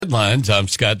headlines. I'm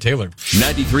Scott Taylor.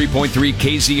 93.3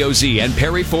 KZOZ and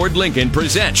Perry Ford Lincoln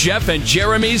present Jeff and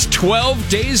Jeremy's 12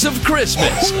 Days of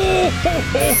Christmas.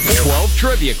 12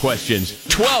 trivia questions,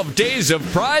 12 days of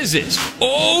prizes.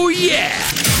 Oh, yeah!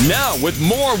 Now, with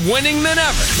more winning than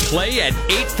ever. Play at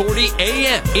 8:40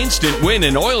 a.m. Instant win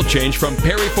and oil change from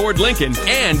Perry Ford Lincoln.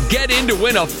 And get in to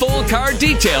win a full car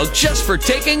detail just for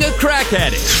taking a crack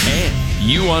at it. And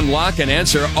you unlock and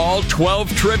answer all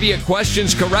 12 trivia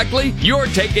questions correctly, you're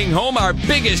taking home our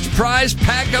biggest prize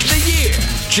pack of the year.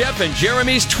 Jeff and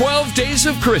Jeremy's 12 Days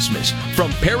of Christmas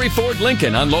from Perry Ford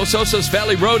Lincoln on Los Osos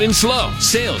Valley Road in SLO.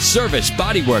 Sales, service,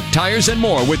 bodywork, tires, and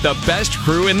more with the best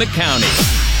crew in the county.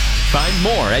 Find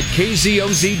more at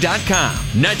KZOZ.com.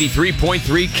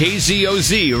 93.3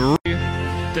 KZOZ.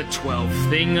 The 12th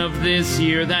thing of this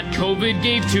year that COVID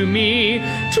gave to me.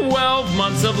 12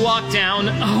 months of lockdown.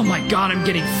 Oh my god, I'm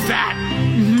getting fat.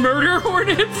 Murder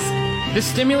hornets? The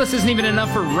stimulus isn't even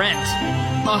enough for rent.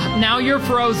 Now you're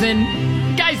frozen.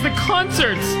 Guys, the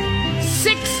concert's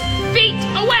 6 feet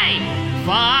away.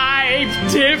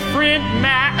 5 different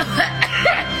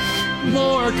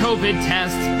more COVID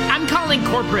tests. I'm calling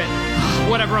corporate.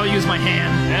 Whatever, I'll use my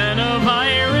hand. And a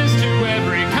virus to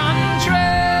every country.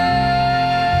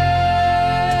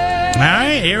 All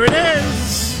right, here it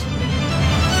is.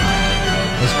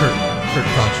 That's Kurt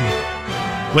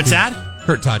Tachi. What's that?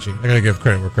 Kurt Tachi. I got to give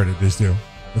credit where credit is due.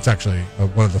 It's actually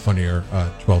one of the funnier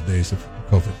 12 days of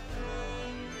COVID.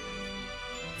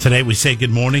 Today we say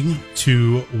good morning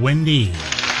to Wendy.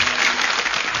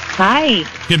 Hi.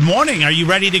 Good morning. Are you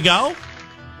ready to go?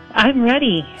 I'm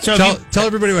ready. So tell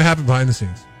everybody what happened behind the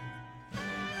scenes.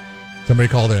 Somebody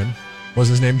called in. What was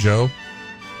his name? Joe?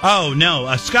 Oh,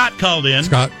 no. Scott called in.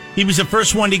 Scott? He was the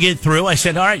first one to get through. I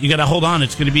said, all right, you got to hold on.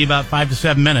 It's going to be about 5 to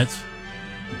 7 minutes.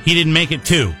 He didn't make it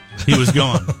 2. He was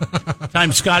gone.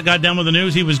 Time Scott got done with the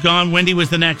news, he was gone. Wendy was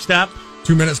the next up.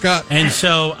 2 minutes, Scott. And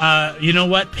so, you know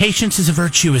what? Patience is a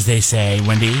virtue, as they say,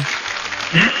 Wendy.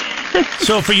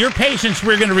 So for your patience,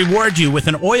 we're going to reward you with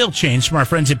an oil change from our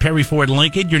friends at Perry Ford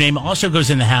Lincoln. Your name also goes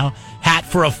in the hat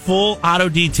for a full auto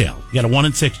detail. You got a 1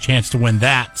 in 6 chance to win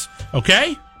that.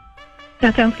 Okay?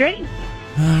 That sounds great.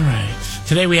 All right.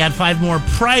 Today we had 5 more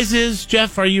prizes.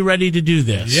 Jeff, are you ready to do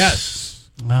this? Yes.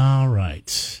 All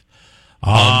right.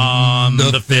 On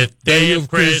the 5th day of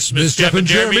Christmas, Jeff and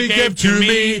Jeremy gave to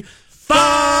me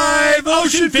 5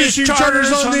 ocean fishing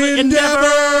charters on the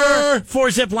Endeavor, 4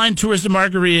 zipline tours to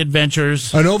Margarita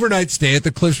Adventures, an overnight stay at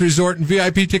the Cliffs Resort, and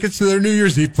VIP tickets to their New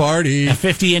Year's Eve party, a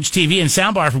 50-inch TV and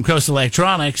soundbar from Coast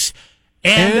Electronics,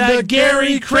 and a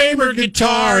Gary Kramer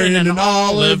guitar and an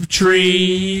olive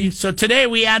tree. So today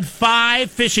we had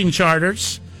 5 fishing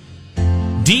charters,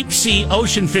 deep sea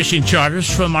ocean fishing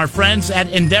charters from our friends at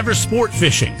Endeavor Sport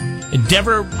Fishing.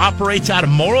 Endeavor operates out of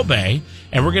Morro Bay,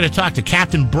 and we're going to talk to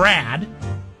Captain Brad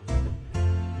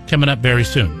coming up very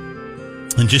soon.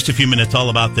 In just a few minutes, all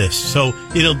about this. So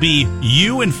it'll be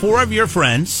you and 4 of your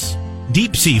friends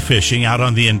deep sea fishing out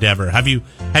on the Endeavor. Have you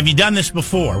done this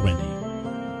before, Wendy?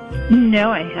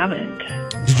 No, I haven't.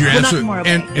 Did you answer? Not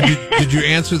And did you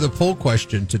answer the poll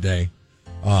question today,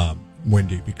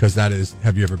 Wendy? Because that is,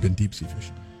 have you ever been deep sea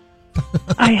fishing?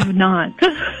 I have not.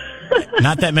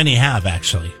 Not that many have,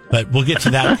 actually. But we'll get to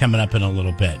that coming up in a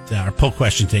little bit. Our poll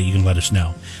question today, you can let us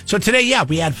know. So today, yeah,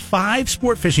 we had 5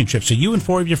 sport fishing trips. So you and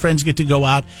 4 of your friends get to go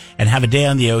out and have a day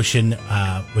on the ocean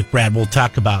with Brad. We'll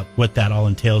talk about what that all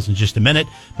entails in just a minute.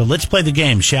 But let's play the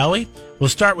game, shall we? We'll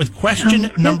start with question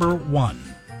number 1.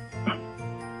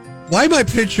 Why am I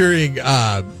picturing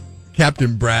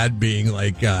Captain Brad being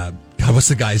like, God, what's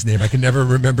the guy's name? I can never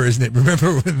remember his name.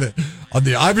 Remember when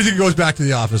everything goes back to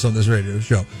The Office on this radio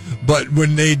show. But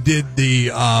when they did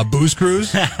the booze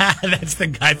cruise, that's the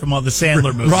guy from all the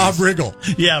Sandler movies. Rob Riggle.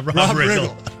 Yeah, Rob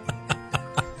Riggle.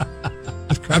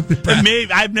 Captain Brad.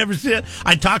 I've never seen it.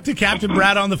 I talked to Captain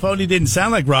Brad on the phone. He didn't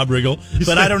sound like Rob Riggle,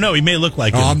 but I don't know. He may look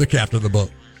like him. I'm the captain of the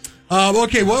boat.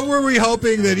 Okay, what were we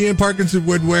hoping that Ian Parkinson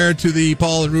would wear to the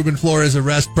Paul and Ruben Flores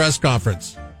arrest press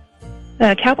conference?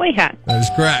 A cowboy hat. That is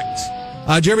correct.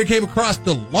 Jeremy came across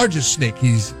the largest snake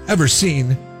he's ever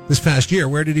seen this past year.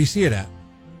 Where did he see it at?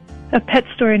 A pet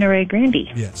store in Array Grande.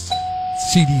 Yes.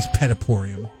 CD's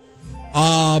Petaporium.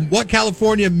 What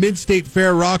California Mid-State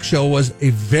Fair rock show was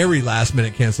a very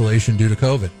last-minute cancellation due to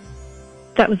COVID?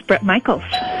 That was Bret Michaels.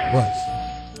 Was.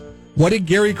 What did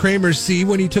Gary Kramer see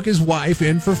when he took his wife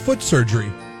in for foot surgery?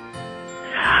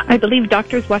 I believe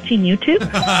doctors watching YouTube.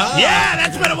 Yeah,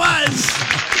 that's what it was.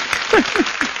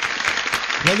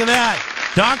 Look at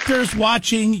that. Doctors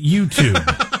watching YouTube.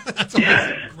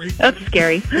 That's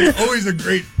scary. Always a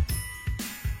great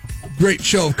great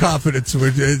show of confidence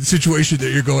with the situation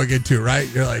that you're going into,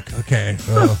 right? You're like, okay,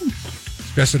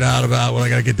 stressing out about what I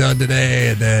got to get done today,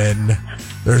 and then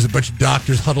there's a bunch of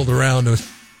doctors huddled around a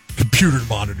computer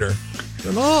monitor.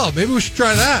 And, maybe we should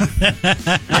try that.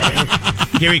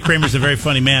 Gary Kramer's a very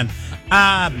funny man.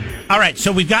 All right,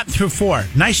 so we've gotten through 4.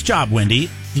 Nice job,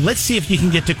 Wendy. Let's see if you can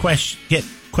get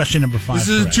question number 5. This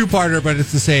is correct. a two-parter, but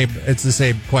it's the same. It's the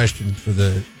same question for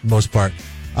the most part.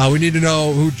 We need to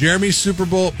know who Jeremy's Super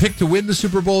Bowl pick to win the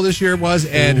Super Bowl this year was,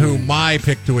 and who my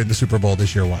pick to win the Super Bowl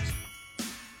this year was.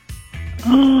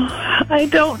 Oh, I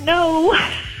don't know.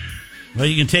 Well,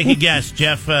 you can take a guess,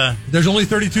 Jeff. There's only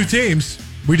 32 teams.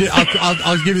 We did.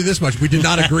 I'll give you this much. We did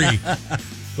not agree.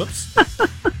 Whoops.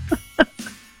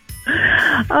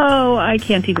 Oh, I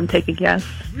can't even take a guess.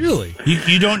 Really?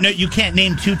 You don't know? You can't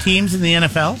name 2 teams in the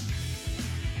NFL?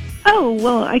 Oh,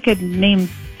 well, I could name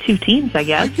 2 teams, I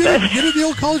guess. Get it the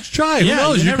old college try. Yeah, Who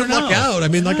knows? you You never could luck know. out. I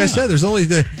mean, like I said, there's only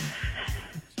the.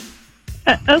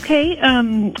 Okay,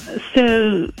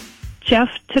 so Jeff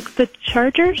took the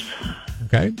Chargers?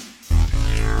 Okay.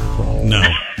 No.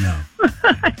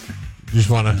 Just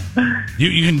want to.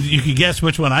 You can guess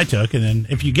which one I took, and then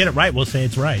if you get it right, we'll say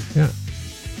it's right. Yeah.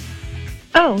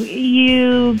 Oh,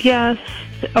 you guessed,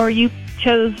 or you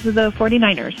chose the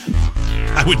 49ers.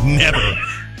 I would never,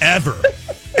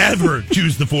 ever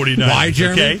choose the 49ers. Why,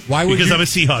 Jeremy? Okay? Why would because you? I'm a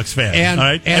Seahawks fan. And- all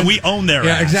right? And we own their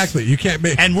Yeah, ass. exactly. You can't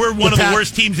make. And we're one of the path-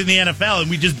 worst teams in the NFL, and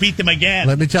we just beat them again.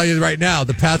 Let me tell you right now,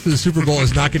 the path to the Super Bowl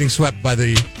is not getting swept by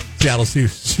the Seattle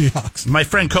Seahawks. My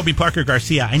friend Kobe Parker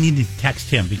Garcia, I need to text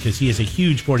him because he is a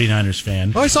huge 49ers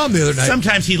fan. Oh, I saw him the other night.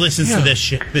 Sometimes he listens Yeah. to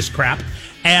this crap.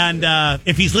 And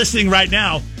if he's listening right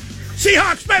now,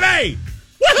 Seahawks, baby!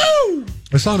 Woohoo!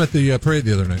 I saw him at the parade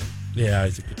the other night. Yeah,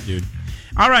 he's a good dude.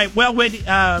 All right, well, Wendy,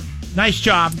 nice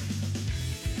job.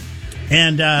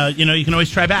 And, you can always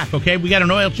try back, okay? We got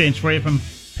an oil change for you from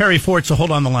Perry Ford, so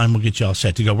hold on the line. We'll get you all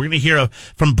set to go. We're going to hear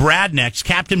from Brad next,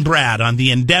 Captain Brad on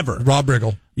the Endeavor. Rob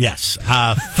Riggle. Yes,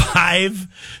 5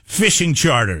 fishing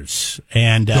charters.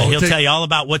 And he'll tell you all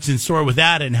about what's in store with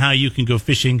that and how you can go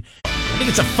fishing. I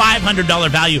think it's a $500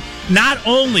 value. Not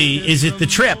only is it the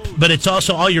trip, but it's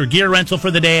also all your gear rental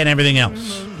for the day and everything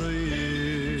else.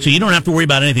 So you don't have to worry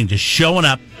about anything, just showing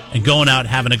up and going out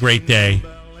having a great day.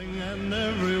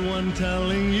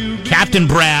 Captain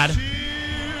Brad,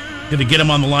 going to get him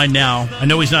on the line now. I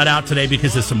know he's not out today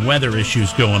because of some weather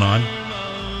issues going on.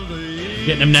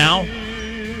 Getting him now?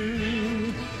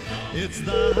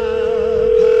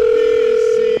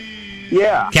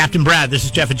 Yeah. Captain Brad, this is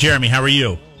Jeff and Jeremy. How are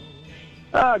you?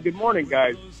 Good morning,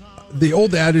 guys. The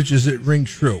old adage is it rings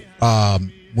true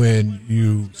when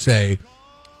you say,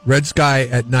 red sky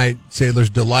at night, sailors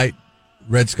delight.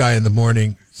 Red sky in the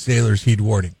morning, sailors heed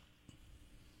warning.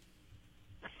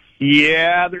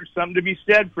 Yeah, there's something to be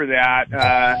said for that.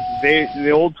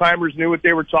 The old timers knew what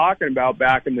they were talking about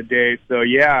back in the day. So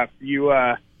yeah,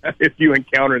 if you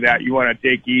encounter that, you want to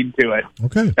take heed to it.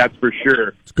 Okay. That's for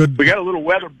sure. It's good. We got a little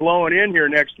weather blowing in here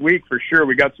next week for sure.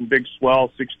 We got some big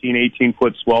swell, 16,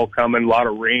 18-foot swell coming. A lot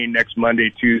of rain next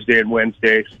Monday, Tuesday, and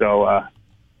Wednesday. So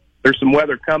there's some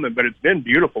weather coming, but it's been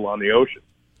beautiful on the ocean.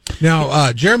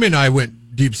 Now, Jeremy and I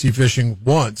went deep sea fishing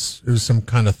once. It was some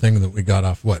kind of thing that we got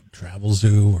off, Travel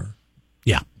Zoo or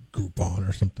Yeah. Groupon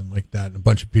or something like that. And a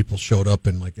bunch of people showed up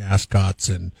in like ascots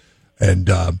and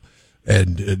they're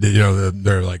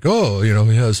like, oh,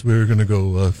 yes, we were going to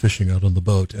go fishing out on the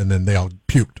boat. And then they all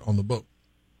puked on the boat.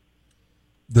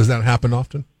 Does that happen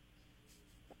often?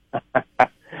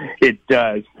 It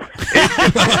does.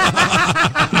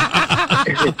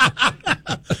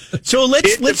 So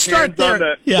let's start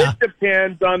there. It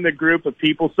depends on the group of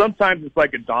people. Sometimes it's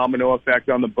like a domino effect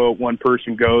on the boat. One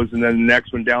person goes, and then the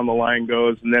next one down the line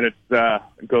goes, and then it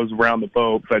goes around the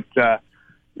boat. But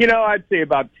I'd say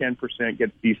about 10%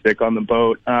 get seasick on the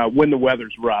boat when the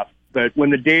weather's rough. But when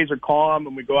the days are calm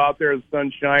and we go out there, the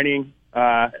sun's shining,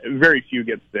 very few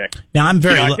get sick. Now I'm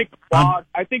very. I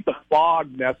think the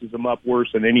fog messes them up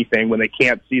worse than anything when they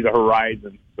can't see the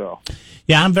horizon. So.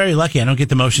 Yeah, I'm very lucky. I don't get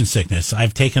the motion sickness.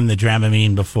 I've taken the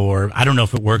Dramamine before. I don't know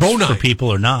if it works for people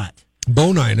or not.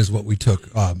 Bonine is what we took,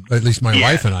 at least my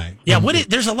wife and I. Yeah,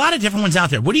 there's a lot of different ones out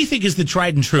there. What do you think is the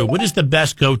tried and true? What is the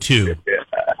best go-to?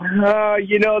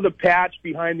 The patch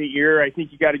behind the ear, I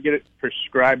think you got to get it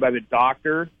prescribed by the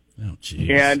doctor. Oh, jeez.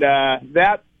 And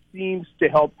that seems to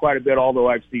help quite a bit, although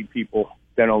I've seen people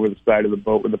bent over the side of the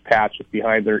boat with a patch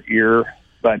behind their ear.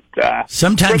 But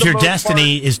sometimes your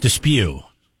destiny is to spew.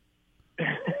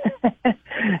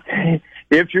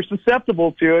 If you're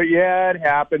susceptible to it, yeah, it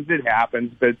happens.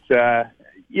 But, a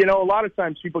lot of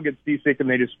times people get seasick and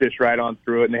they just fish right on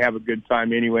through it and they have a good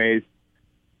time anyways.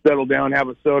 settle down, have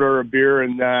a soda or a beer,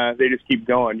 and they just keep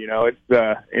going. You know,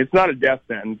 it's not a death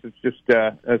sentence. It's just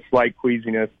a slight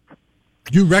queasiness.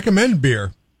 You recommend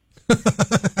beer?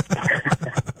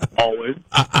 Always.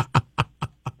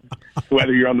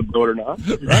 Whether you're on the boat or not.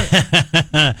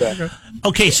 Right.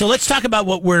 Okay, so let's talk about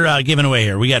what we're giving away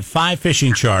here. We got 5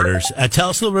 fishing charters. Tell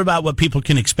us a little bit about what people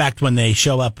can expect when they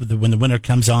show up, when the winter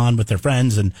comes on with their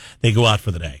friends and they go out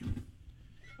for the day.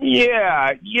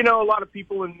 Yeah, you know, a lot of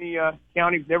people in the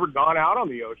county have never gone out on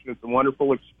the ocean. It's a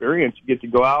wonderful experience. You get to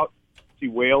go out, see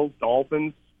whales,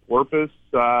 dolphins, porpoise,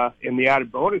 and the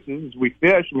added bonuses is we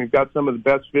fish, and we've got some of the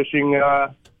best fishing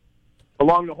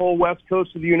along the whole west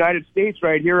coast of the United States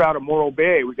right here out of Morro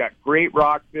Bay. We got great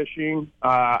rock fishing.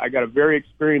 I got a very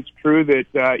experienced crew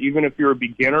that even if you're a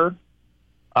beginner,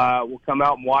 will come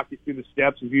out and walk you through the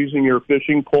steps of using your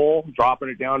fishing pole, dropping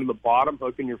it down to the bottom,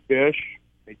 hooking your fish.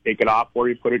 They take it off for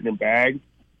you, put it in a bag,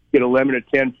 get a limit of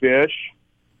 10 fish,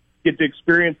 get to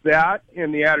experience that.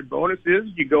 And the added bonus is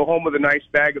you go home with a nice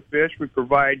bag of fish. We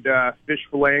provide fish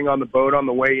filleting on the boat on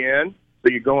the way in. So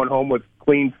you're going home with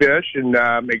clean fish and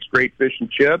makes great fish and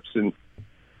chips. And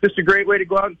just a great way to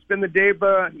go out and spend the day,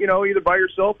 you know, either by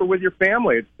yourself or with your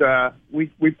family. It's we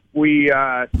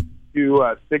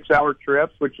do 6-hour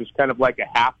trips, which is kind of like a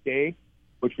half day,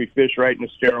 which we fish right in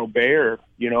Estero Bay, or,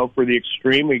 you know, for the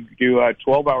extreme, we do a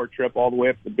 12-hour trip all the way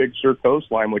up the Big Sur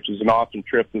coastline, which is an awesome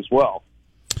trip as well.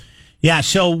 Yeah,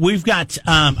 so we've got,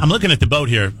 I'm looking at the boat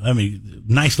here. I mean,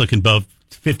 nice-looking boat,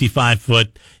 55-foot.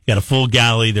 You got a full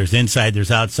galley. There's inside,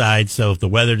 there's outside. So if the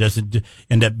weather doesn't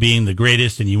end up being the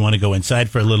greatest and you want to go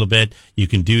inside for a little bit, you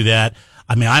can do that.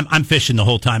 I mean, I'm fishing the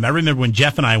whole time. I remember when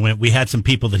Jeff and I went, we had some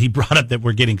people that he brought up that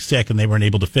were getting sick and they weren't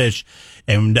able to fish.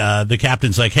 And the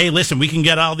captain's like, hey, listen, we can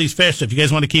get all these fish. If you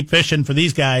guys want to keep fishing for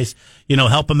these guys, you know,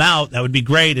 help them out. That would be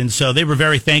great. And so they were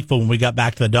very thankful when we got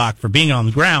back to the dock for being on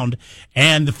the ground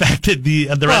and the fact that the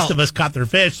rest of us caught their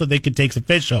fish so they could take some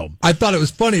fish home. I thought it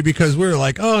was funny because we were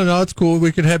like, oh, no, it's cool.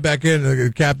 We can head back in. And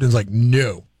the captain's like,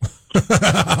 no.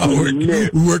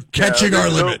 we're catching our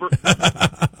limit.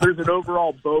 There's an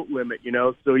overall boat limit, you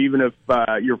know, so even if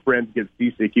your friends get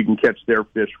seasick, you can catch their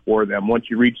fish for them. Once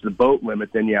you reach the boat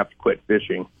limit, then you have to quit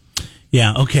fishing.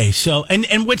 Yeah, okay. So, and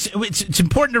it's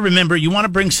important to remember, you want to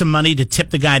bring some money to tip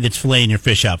the guy that's filleting your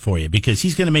fish out for you, because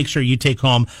he's going to make sure you take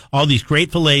home all these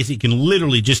great fillets that you can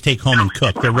literally just take home and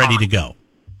cook. They're ready to go.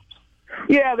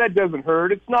 Yeah, that doesn't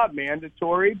hurt. It's not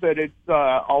mandatory, but it's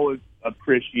always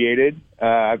appreciated.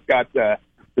 I've got the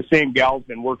same gal's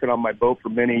been working on my boat for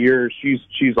many years.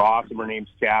 She's awesome. Her name's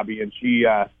Tabby, and she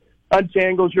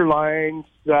untangles your lines,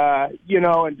 you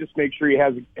know, and just make sure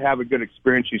you have a good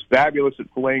experience. She's fabulous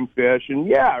at filleting fish, and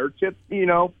yeah, her tips, you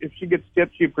know, if she gets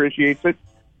tipped, she appreciates it.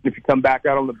 If you come back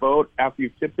out on the boat after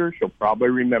you've tipped her, she'll probably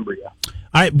remember you. All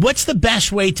right, what's the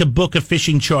best way to book a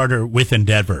fishing charter with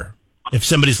Endeavor? If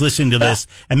somebody's listening to this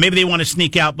and maybe they want to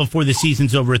sneak out before the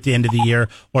season's over at the end of the year,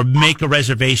 or make a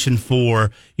reservation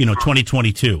for, you know,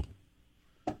 2022.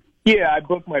 Yeah, I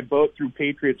booked my boat through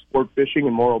Patriot Sport Fishing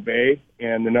in Morro Bay,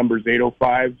 and the number is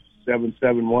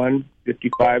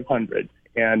 805-771-5500.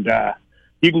 And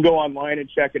you can go online and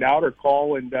check it out, or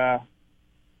call and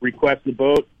request the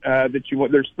boat that you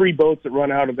want. There's 3 boats that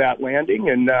run out of that landing,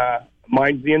 and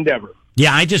mine's the Endeavor.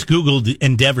 Yeah, I just Googled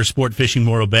Endeavor Sport Fishing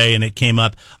Morro Bay, and it came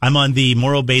up. I'm on the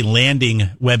Morro Bay Landing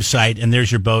website, and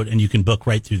there's your boat, and you can book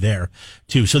right through there,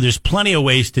 too. So there's plenty of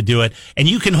ways to do it. And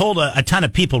you can hold a ton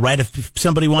of people, right, if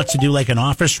somebody wants to do like an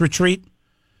office retreat?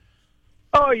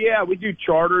 Oh, yeah, we do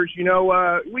charters. You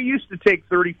know, we used to take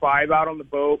 35 out on the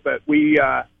boat, but we've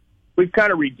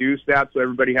kind of reduced that so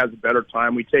everybody has a better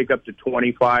time. We take up to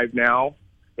 25 now.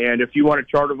 And if you want to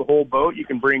charter the whole boat, you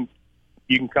can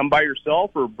come by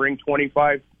yourself or bring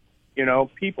 25, you know,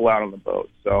 people out on the boat.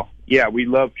 So, yeah, we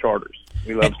love charters.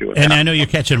 We love doing that. And I know you're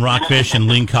catching rockfish and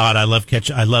lingcod. I love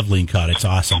lingcod. It's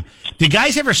awesome. Do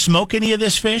guys ever smoke any of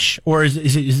this fish, or is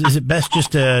it best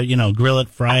just to, you know, grill it,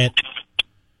 fry it?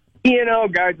 You know,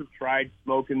 guys have tried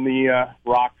smoking the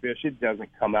rockfish. It doesn't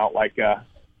come out like a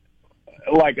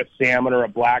salmon or a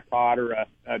black cod or a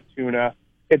tuna.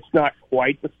 It's not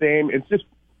quite the same. It's just,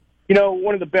 you know,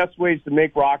 one of the best ways to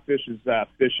make rockfish is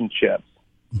fish and chips.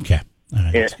 Okay. All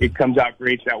right. It comes out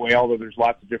great that way, although there's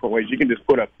lots of different ways. You can just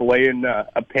put a fillet in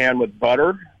a pan with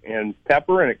butter and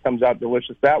pepper, and it comes out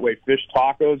delicious that way. Fish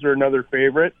tacos are another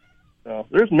favorite. So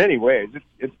there's many ways.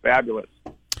 It's fabulous.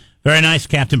 Very nice,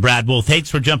 Captain Brad. Well,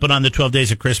 thanks for jumping on the 12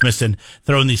 Days of Christmas and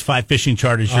throwing these 5 fishing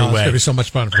charters your way. It's going to be so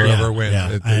much fun for whoever wins.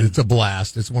 Yeah, it's a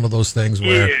blast. It's one of those things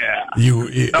where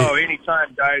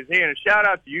anytime, guys. Hey, and a shout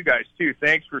out to you guys too.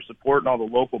 Thanks for supporting all the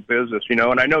local business. You know,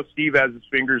 and I know Steve has his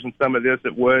fingers in some of this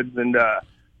at Woods, and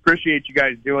appreciate you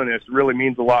guys doing this. It really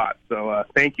means a lot. So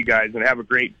thank you guys, and have a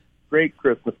great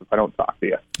Christmas if I don't talk to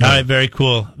you. All right, very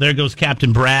cool. There goes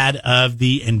Captain Brad of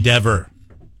the Endeavor.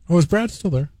 Oh, is Brad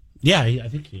still there? Yeah, I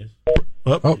think he is.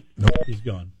 Oh, no. He's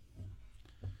gone.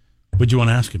 What'd you want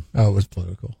to ask him? Oh, it was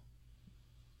political.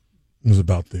 It was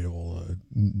about the old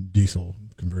diesel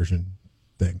conversion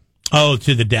thing. Oh,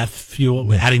 to the death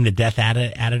fuel, adding the death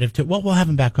additive to it. Well, we'll have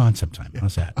him back on sometime.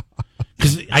 How's that?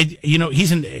 Because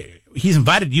he's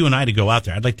invited you and I to go out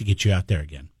there. I'd like to get you out there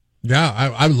again.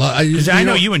 Yeah, I love. Because I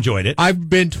know you enjoyed it. I've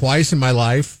been twice in my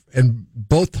life, and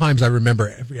both times I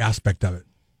remember every aspect of it.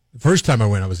 The first time I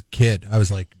went, I was a kid. I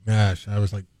was like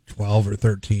 12 or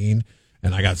 13,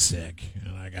 and I got sick.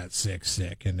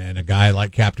 Sick. And then a guy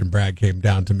like Captain Brad came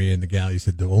down to me in the galley. He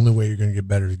said, the only way you're going to get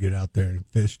better is get out there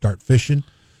and start fishing.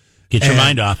 Get your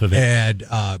mind off of it. And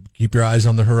keep your eyes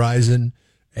on the horizon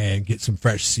and get some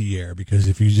fresh sea air. Because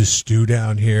if you just stew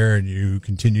down here and you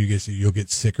continue to get sick, you'll get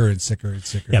sicker and sicker and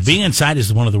sicker. Yeah, being inside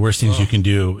is one of the worst things you can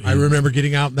do. I remember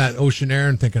getting out in that ocean air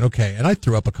and thinking, okay, and I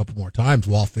threw up a couple more times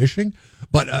while fishing.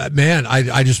 But, man,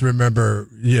 I just remember,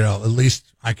 at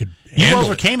least I could handle You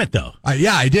overcame it, though.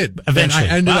 Yeah, I did. Eventually.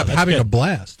 And I ended up having good. a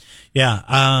blast. Yeah.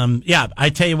 I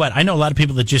tell you what, I know a lot of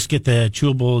people that just get the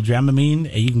chewable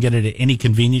Dramamine. You can get it at any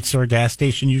convenience store, gas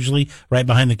station, usually right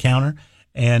behind the counter.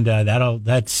 And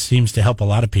that seems to help a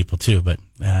lot of people too. But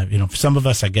for some of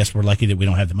us, I guess we're lucky that we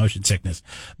don't have the motion sickness.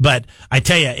 But I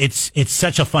tell you, it's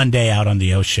such a fun day out on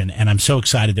the ocean, and I'm so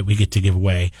excited that we get to give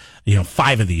away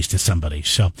 5 of these to somebody.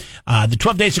 So the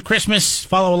 12 Days of Christmas.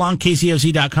 Follow along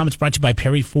KZOZ.com. It's brought to you by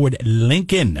Perry Ford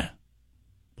Lincoln.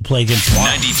 We'll play again tomorrow.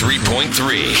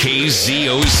 93.3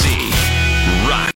 KZOZ. Rock.